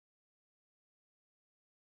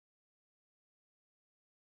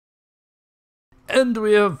And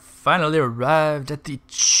we have finally arrived at the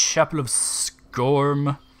Chapel of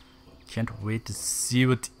Scorn. Can't wait to see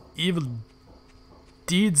what evil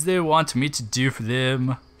deeds they want me to do for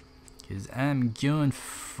them. Because I'm going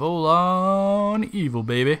full on evil,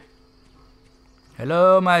 baby.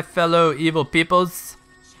 Hello, my fellow evil peoples.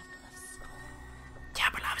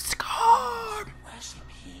 Chapel of Scorn.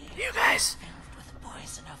 You guys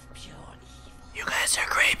are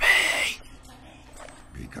creepy.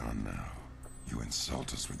 Be gone now. You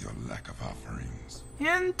insult us with your lack of offerings. You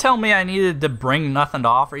didn't tell me I needed to bring nothing to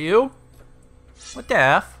offer you. What the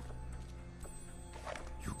F?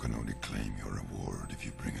 You can only claim your reward if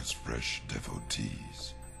you bring us fresh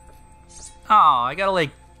devotees. Oh, I gotta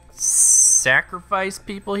like sacrifice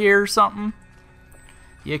people here or something?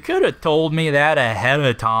 You could have told me that ahead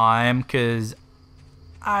of time, cause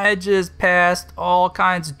I just passed all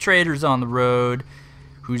kinds of traitors on the road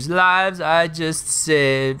whose lives I just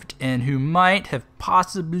saved and who might have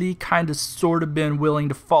possibly kinda sorta been willing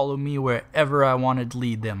to follow me wherever I wanted to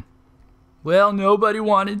lead them. Well, nobody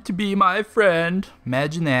wanted to be my friend.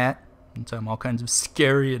 Imagine that. Since I'm all kinds of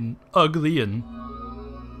scary and ugly and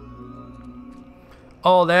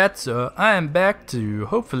all that, so I am back to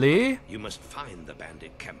hopefully You must find the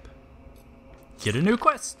bandit camp. get a new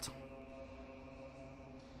quest.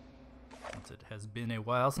 Since it has been a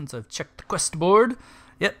while since I've checked the quest board.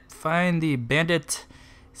 Yep, find the bandit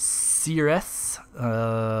Seeress,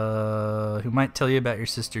 who might tell you about your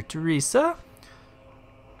sister Teresa.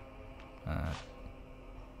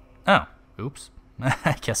 Oh, oops.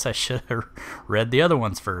 I guess I should have read the other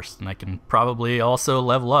ones first, and I can probably also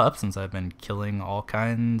level up since I've been killing all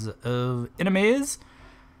kinds of enemies.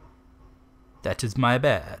 That is my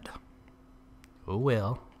bad. Oh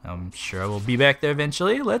well, I'm sure I will be back there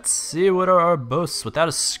eventually. Let's see what are our boasts. Without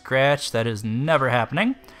a scratch, that is never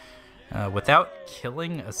happening. Without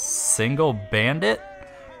killing a single bandit?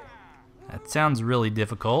 That sounds really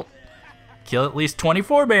difficult. Kill at least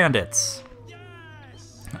 24 bandits.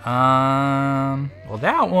 Well,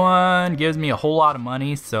 that one gives me a whole lot of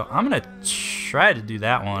money, so I'm gonna try to do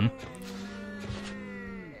that one.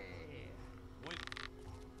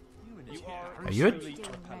 Are you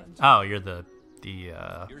oh, you're the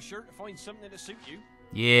You're sure to find something to suit you.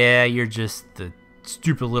 yeah, you're just the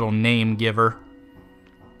stupid little name giver.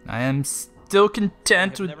 I am still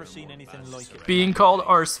content with Never seen anything like it. being called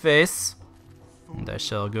Arseface. And I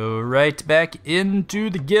shall go right back into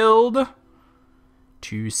the guild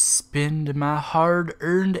to spend my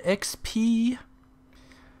hard-earned XP.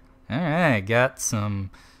 Alright, got some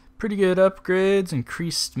pretty good upgrades,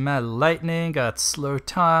 increased my lightning, got slow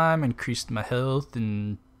time, increased my health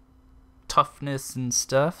and toughness and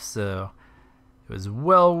stuff, so it was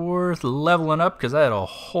well worth leveling up because I had a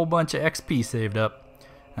whole bunch of XP saved up.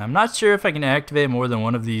 I'm not sure if I can activate more than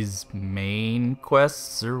one of these main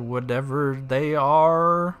quests or whatever they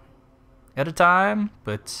are at a time,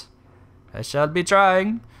 but I shall be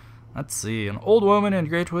trying. Let's see. An old woman in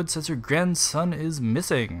Greatwood says her grandson is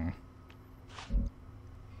missing.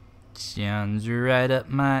 Sounds right up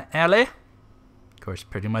my alley. Of course,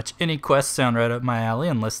 pretty much any quests sound right up my alley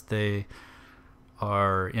unless they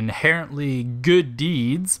are inherently good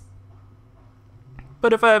deeds.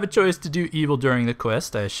 But if I have a choice to do evil during the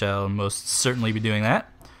quest, I shall most certainly be doing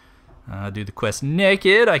that. Do the quest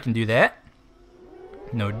naked, I can do that.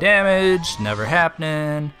 No damage, never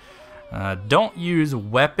happening. Don't use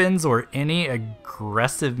weapons or any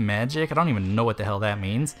aggressive magic. I don't even know what the hell that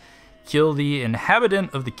means. Kill the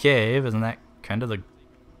inhabitant of the cave. Isn't that kind of the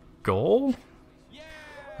goal?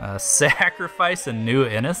 Sacrifice a new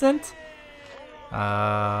innocent?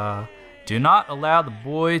 Do not allow the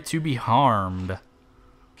boy to be harmed.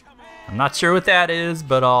 I'm not sure what that is,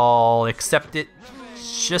 but I'll accept it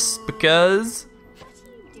just because.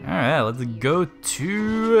 Alright, let's go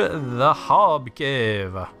to the Hob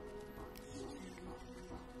Cave.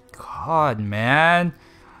 God, man.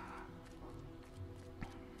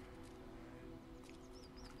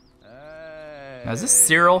 Now, is this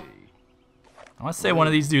Cyril? I want to say one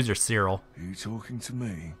of these dudes are Cyril. Are you talking to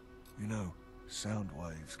me? You know, sound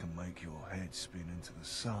waves can make your head spin into the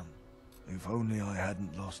sun. If only I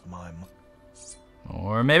hadn't lost my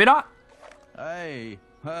Or maybe not. Hey,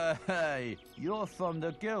 you're from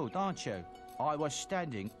the guild, aren't you? I was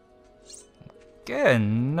standing. Okay,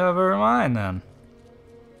 never mind then.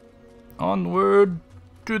 Onward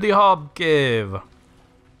to the Hob Cave.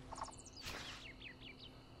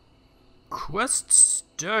 Quest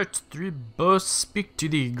start. 3 boasts. Speak to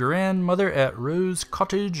the grandmother at Rose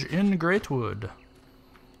Cottage in Greatwood.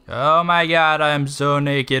 Oh my god, I'm so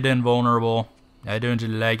naked and vulnerable. I don't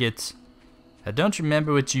like it. I don't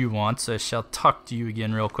remember what you want, so I shall talk to you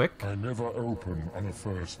again real quick. I never open on a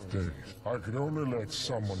first date. I can only let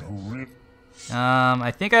someone who really...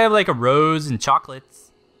 I think I have like a rose and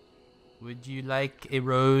chocolates. Would you like a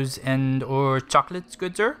rose and or chocolates,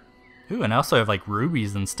 good sir? Ooh, and I also have like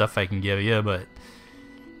rubies and stuff I can give you, but...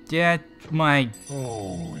 Yeah, my...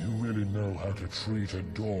 Oh, you really know how to treat a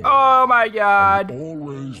dog. Oh my god! I'll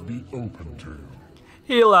always be open to you.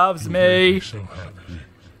 He loves You make me. so happy.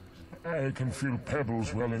 I can feel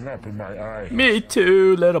pebbles welling up in my eyes. Me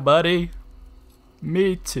too, little buddy.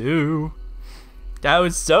 Me too. That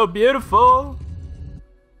was so beautiful.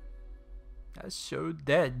 I showed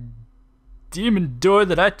that demon door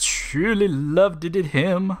that I truly loved it in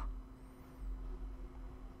him.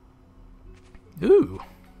 Ooh.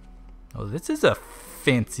 Oh, this is a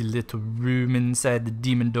fancy little room inside the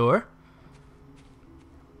demon door.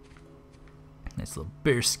 Nice little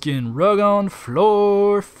bearskin rug on the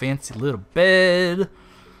floor. Fancy little bed.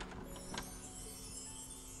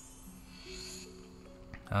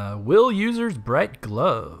 Will users bright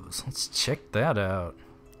gloves. Let's check that out.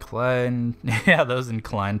 Yeah, those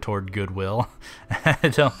incline toward goodwill.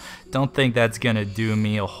 I don't think that's gonna do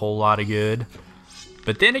me a whole lot of good.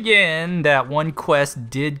 But then again, that one quest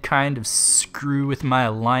did kind of screw with my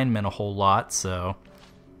alignment a whole lot, so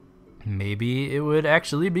maybe it would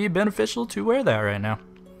actually be beneficial to wear that right now.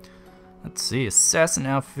 Let's see, assassin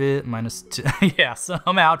outfit, -2. Yeah,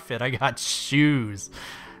 some outfit, I got shoes.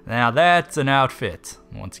 Now that's an outfit.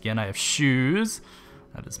 Once again, I have shoes.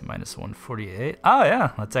 That is -148. Oh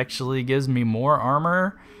yeah, that actually gives me more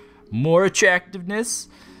armor, more attractiveness,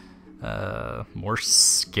 more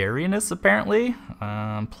scariness apparently,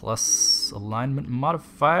 plus alignment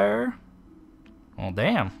modifier. Well,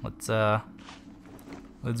 damn.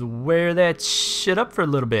 Let's wear that shit up for a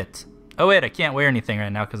little bit. Oh wait, I can't wear anything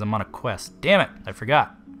right now because I'm on a quest. Damn it, I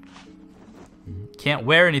forgot. Can't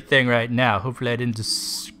wear anything right now. Hopefully I didn't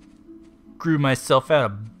just screw myself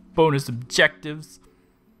out of bonus objectives.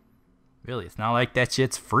 Really, it's not like that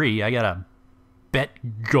shit's free. I gotta bet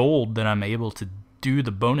gold that I'm able to do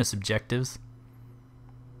the bonus objectives.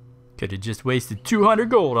 Could have just wasted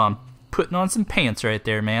 200 gold on putting on some pants right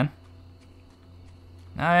there, man.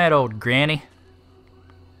 Alright, old granny.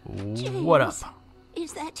 James, what up?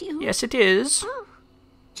 Is that you? Yes, it is. Oh,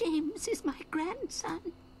 James is my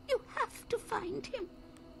grandson. You have to find him.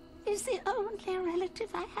 He's the only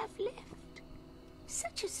relative I have left.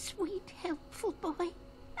 Such a sweet, helpful boy.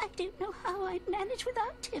 I don't know how I'd manage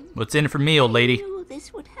without him. What's in it for me, old lady? I knew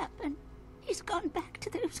this would happen. He's gone back to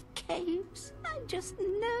those caves. I just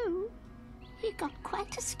know. He got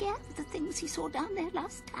quite a scare of the things he saw down there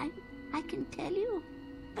last time, I can tell you.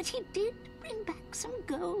 But he did bring back some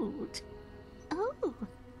gold. Oh,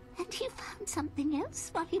 and he found something else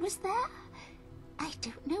while he was there. I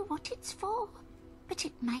don't know what it's for, but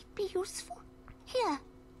it might be useful. Here.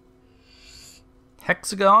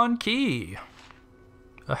 Hexagon key.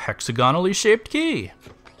 A hexagonally shaped key.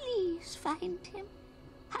 Please find him.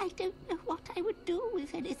 I don't know what I would do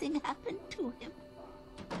if anything happened to him.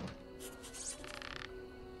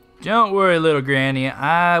 Don't worry, little granny.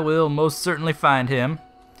 I will most certainly find him.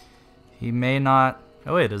 He may not...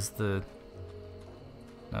 Oh, wait, is the...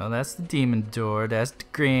 No, that's the demon door. That's the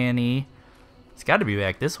granny. It's got to be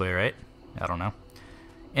back this way, right? I don't know.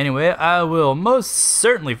 Anyway, I will most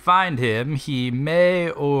certainly find him. He may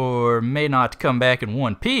or may not come back in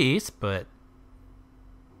one piece, but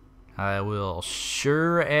I will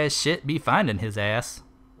sure as shit be finding his ass.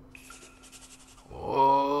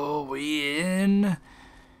 Oh, we in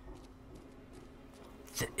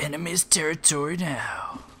the enemy's territory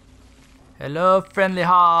now. Hello, friendly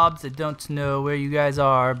hobs. I don't know where you guys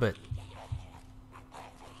are, but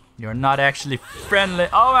you're not actually friendly.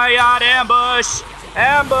 Oh my god, ambush!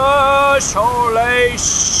 Ambush! Holy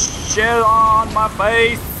shit on my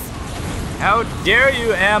face! How dare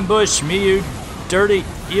you ambush me, you dirty,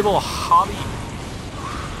 evil hobby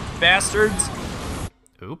bastards!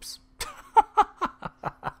 Oops.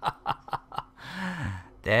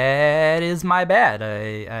 That is my bad.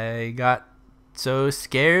 I got so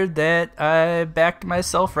scared that I backed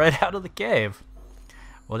myself right out of the cave.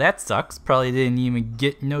 Well, that sucks. Probably didn't even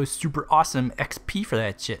get no super awesome XP for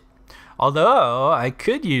that shit. Although, I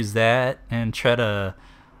could use that and try to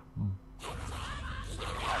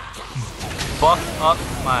buff up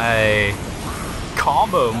my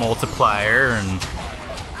combo multiplier and...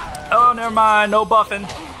 Oh, never mind. No buffing.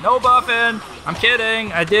 No buffing. I'm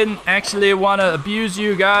kidding. I didn't actually want to abuse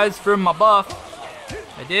you guys from my buff.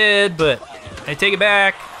 I did, but I take it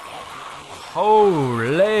back.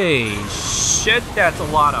 Holy shit, that's a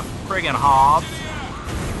lot of friggin' hobs.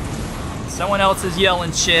 Someone else is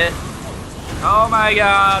yelling shit. Oh my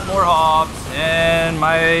god, more hobs, and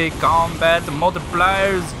my combat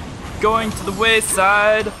multipliers going to the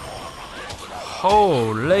wayside.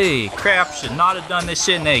 Holy crap, should not have done this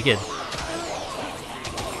shit naked.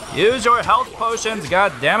 Use your health potions,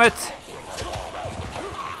 god damn it.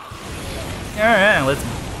 Alright, let's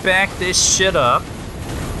back this shit up.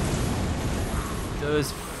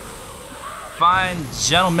 Those fine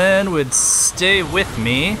gentlemen would stay with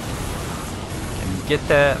me. And get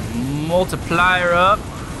that multiplier up.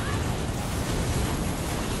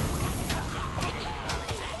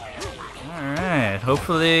 Alright,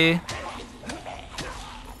 hopefully,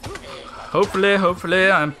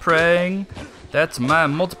 I'm praying that my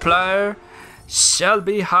multiplier shall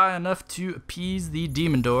be high enough to appease the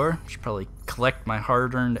demon door. Should probably collect my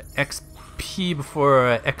hard-earned XP before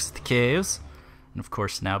I exit the caves. And of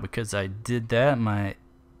course now, because I did that, my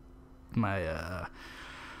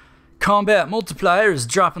combat multiplier is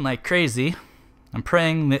dropping like crazy. I'm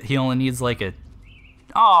praying that he only needs like a...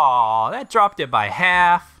 Aw, that dropped it by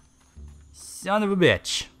half. Son of a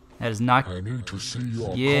bitch. That is not... I need to see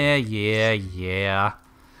your... Yeah.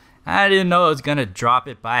 I didn't know it was gonna drop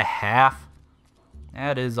it by half.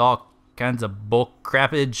 That is all kinds of bull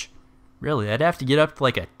crappage. Really, I'd have to get up to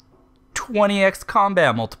like a 20x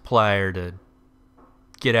combat multiplier to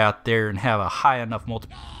get out there and have a high enough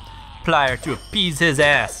multiplier to appease his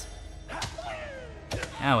ass.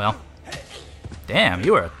 Oh well. Damn,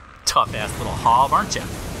 you are a tough-ass little hob, aren't you?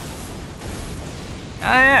 Oh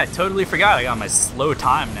yeah, I totally forgot I got my slow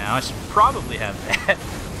time now. I should probably have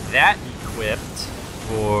that equipped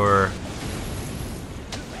for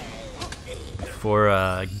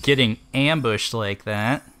getting ambushed like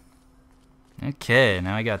that. Okay,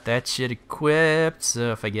 now I got that shit equipped,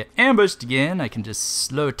 so if I get ambushed again, I can just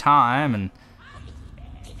slow time and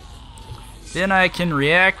then I can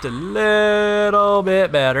react a little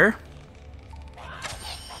bit better.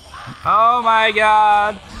 Oh my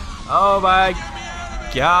god! Oh my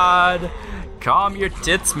god! Calm your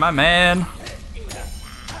tits, my man.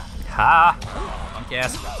 Ha! Punk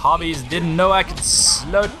ass hobbies didn't know I could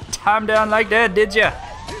slow time down like that, did ya?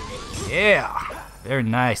 Yeah, very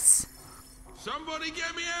nice. Somebody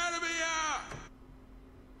get me out of here!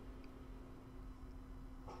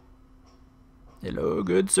 Hello,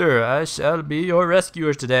 good sir. I shall be your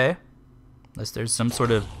rescuer today. Unless there's some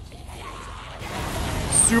sort of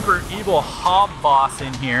super evil hob boss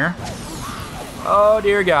in here. Oh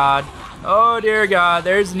dear god. Oh dear god,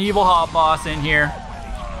 there's an evil hob boss in here.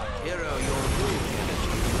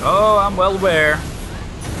 Oh, I'm well aware.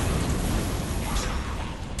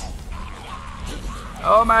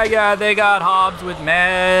 Oh my god, they got hobs with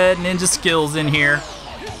mad ninja skills in here.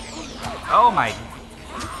 Oh my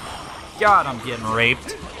god, I'm getting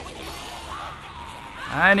raped.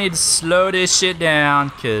 I need to slow this shit down,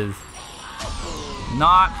 cause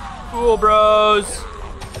not cool, bros.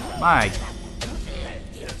 My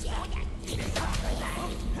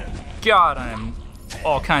god, I'm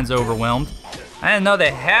all kinds of overwhelmed. I didn't know they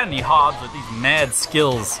had any hobs with these mad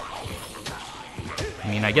skills. I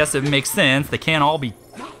mean, I guess it makes sense. They can't all be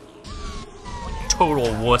total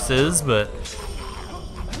wusses, but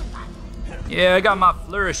yeah, I got my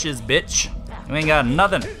flourishes, bitch. You ain't got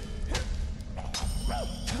nothing.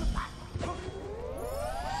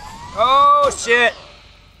 Oh shit!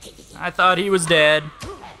 I thought he was dead.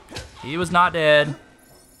 He was not dead.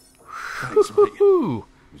 Thanks, mate. It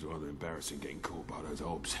was rather embarrassing getting caught by those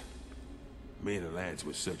hobs. Me and the lads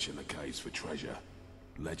were searching the caves for treasure.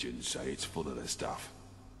 Legends say it's full of their stuff.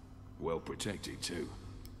 Well protected, too.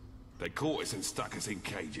 They caught us and stuck us in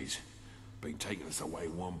cages. Been taking us away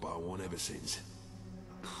one by one ever since.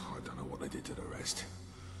 I don't know what they did to the rest,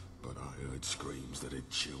 but I heard screams that'd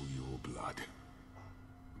chill your blood.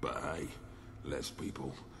 But hey, less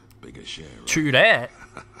people, bigger share. True that.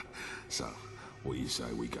 So, what do you say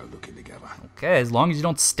we go looking together? Okay, as long as you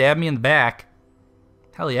don't stab me in the back.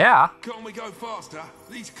 Hell yeah. Can't we go faster?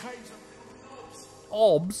 These caves are...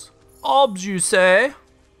 Obs? Obs, you say?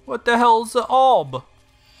 What the hell's a ob?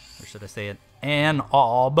 Or should I say an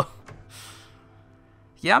ob?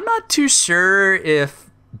 Yeah, I'm not too sure if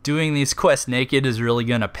doing these quests naked is really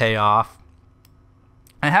gonna pay off.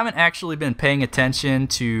 I haven't actually been paying attention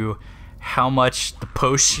to how much the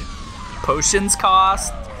potions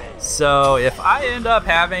cost. So if I end up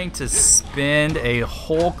having to spend a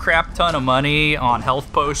whole crap ton of money on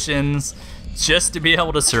health potions just to be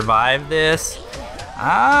able to survive this,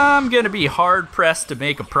 I'm gonna be hard pressed to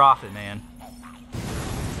make a profit, man.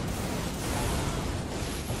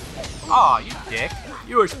 Aw, you dick.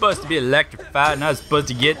 You were supposed to be electrified and I was supposed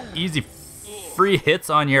to get easy free hits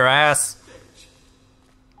on your ass.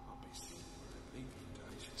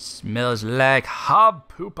 Smells like hob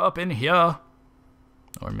poop up in here.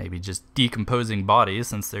 Or maybe just decomposing bodies,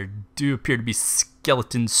 since there do appear to be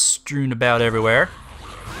skeletons strewn about everywhere.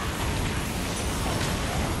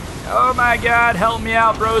 Oh my god, help me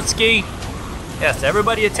out, broski. Yes,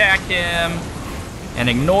 everybody attack him and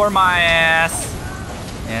ignore my ass,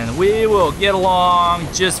 and we will get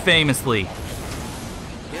along just famously.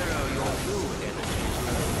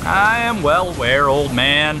 I am well aware, old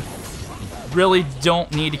man. You really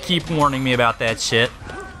don't need to keep warning me about that shit.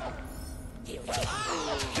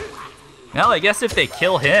 Well, I guess if they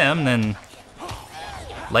kill him, then,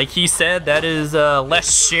 like he said, that is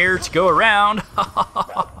less share to go around.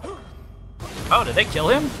 Oh, did they kill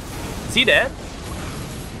him? Is he dead?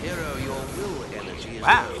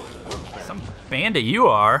 Wow, some bandit you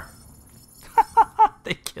are.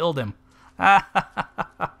 They killed him. Well,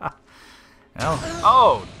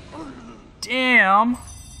 oh, damn.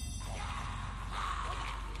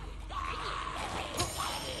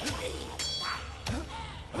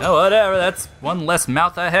 Oh, whatever, that's one less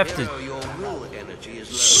mouth I have to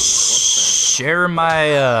share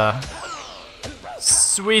my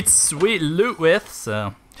sweet, sweet loot with,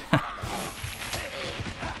 so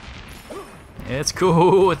it's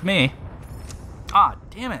cool with me. Ah,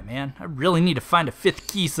 damn it, man. I really need to find a 5th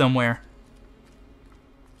key somewhere.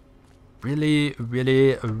 Really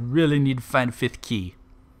need to find a 5th key.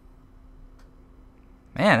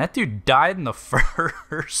 Man, that dude died in the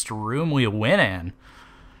first room we went in.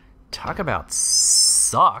 Talk about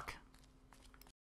suck.